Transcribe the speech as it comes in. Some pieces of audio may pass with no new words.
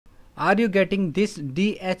Are you getting this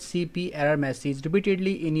DHCP error message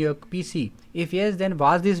repeatedly in your PC? If yes, then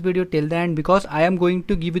watch this video till the end because I am going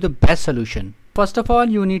to give you the best solution. First of all,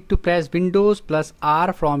 you need to press Windows plus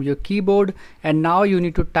R from your keyboard, and now you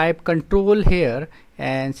need to type Control here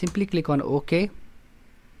and simply click on OK.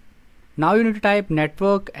 Now you need to type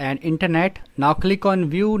network and internet. Now click on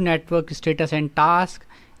view network status and task.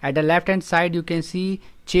 At the left hand side you can see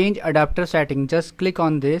change adapter setting. Just click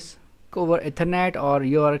on this. Over Ethernet or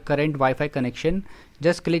your current Wi-Fi connection,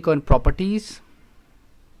 just click on properties.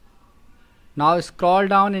 Now scroll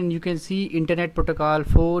down and you can see internet protocol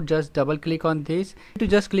 4. Just double click on this. To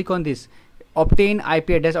just click on this, obtain IP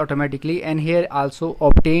address automatically, and here also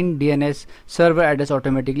obtain DNS server address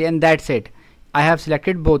automatically, and that's it. I have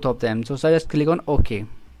selected both of them, so just click on OK.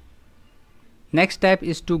 Next step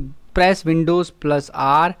is to press Windows plus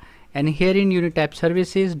R, and herein you need to type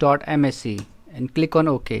services.msc and click on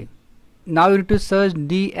OK. Now you need to search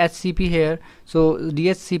DHCP here. So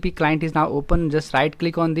DHCP client is now open. Just right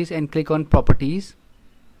click on this and click on properties.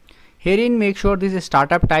 Herein make sure this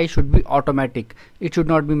startup type should be automatic. It should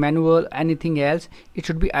not be manual, anything else. It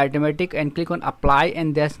should be automatic, and click on apply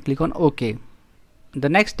and then click on OK. The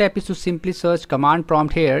next step is to simply search command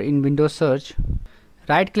prompt here in Windows search.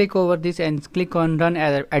 Right click over this and click on run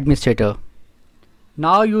as administrator.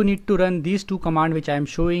 Now you need to run these two commands which I am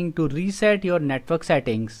showing to reset your network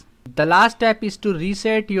settings. The last step is to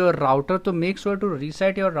reset your router, so make sure to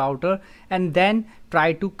reset your router and then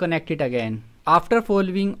try to connect it again. After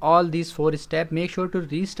following all these 4 steps, make sure to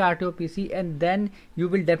restart your PC, and then you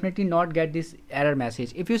will definitely not get this error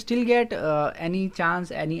message. If you still get any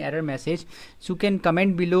error message, so you can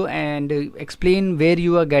comment below and explain where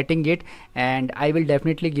you are getting it, and I will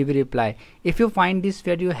definitely give you a reply. If you find this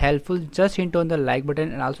video helpful, just hit on the like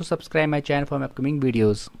button and also subscribe my channel for my upcoming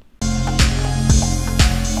videos.